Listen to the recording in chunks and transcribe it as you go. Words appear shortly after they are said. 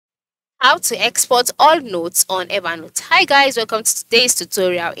How to export all notes on Evernote. Hi guys, welcome to today's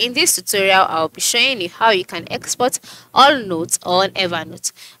tutorial. In this tutorial, I'll be showing you how you can export all notes on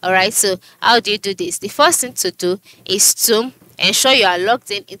Evernote. Alright, so how do you do this? The first thing to do is to ensure you are logged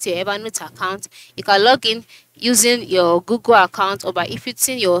in into your Evernote account. You can log in using your Google account or by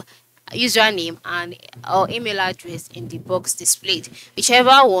inputting your username and or email address in the box displayed.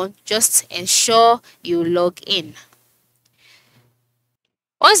 Whichever one, just ensure you log in.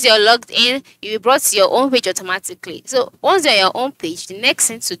 Once you're logged in, you'll be brought to your own page automatically. So once you're on your own page, the next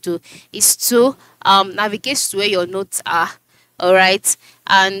thing to do is to navigate to where your notes are. Alright.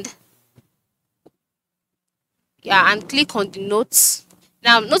 And yeah, and click on the notes.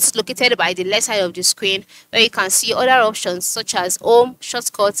 Now, notes is located by the left side of the screen where you can see other options such as home,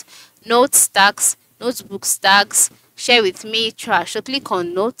 shortcuts, notes, tags, notebooks, tags, share with me, trash. So click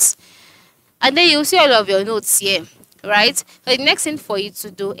on notes and then you'll see all of your notes here, right? So the next thing for you to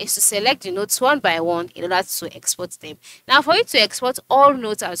do is to select the notes one by one in order to export them. Now, for you to export all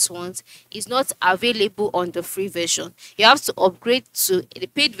notes at once is not available on the free version. You have to upgrade to the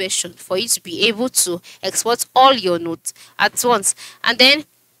paid version for you to be able to export all your notes at once. And then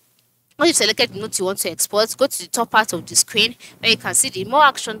once you've selected the note you want to export, go to the top part of the screen where you can see the more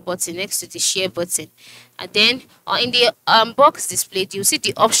action button next to the share button. And then in the box displayed, you'll see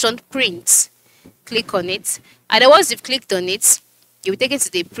the option print. Click on it. And then once you've clicked on it, you'll be taken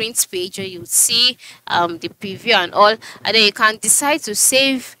to the print page where you'll see the preview and all. And then you can decide to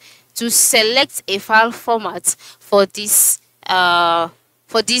save, to select a file format for this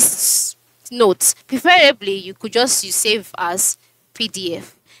notes. Preferably, you could just use save as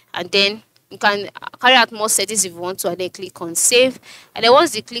PDF. And then you can carry out more settings if you want to, and then click on save. And then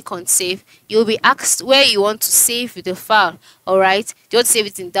once you click on save, you'll be asked where you want to save the file. All right, do you want to save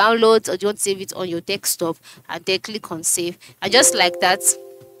it in downloads or do you want to save it on your desktop? And then click on save, and just like that,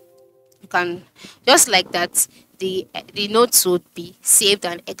 you can the notes would be saved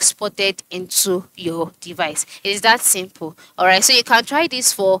and exported into your device. It is that simple. All right, so you can try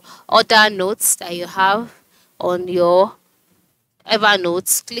this for other notes that you have on your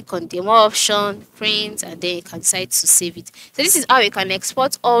Evernote. Click on the more option, print, and then you can decide to save it. So this is how you can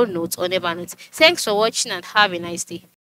export all notes on Evernote. Thanks for watching and have a nice day.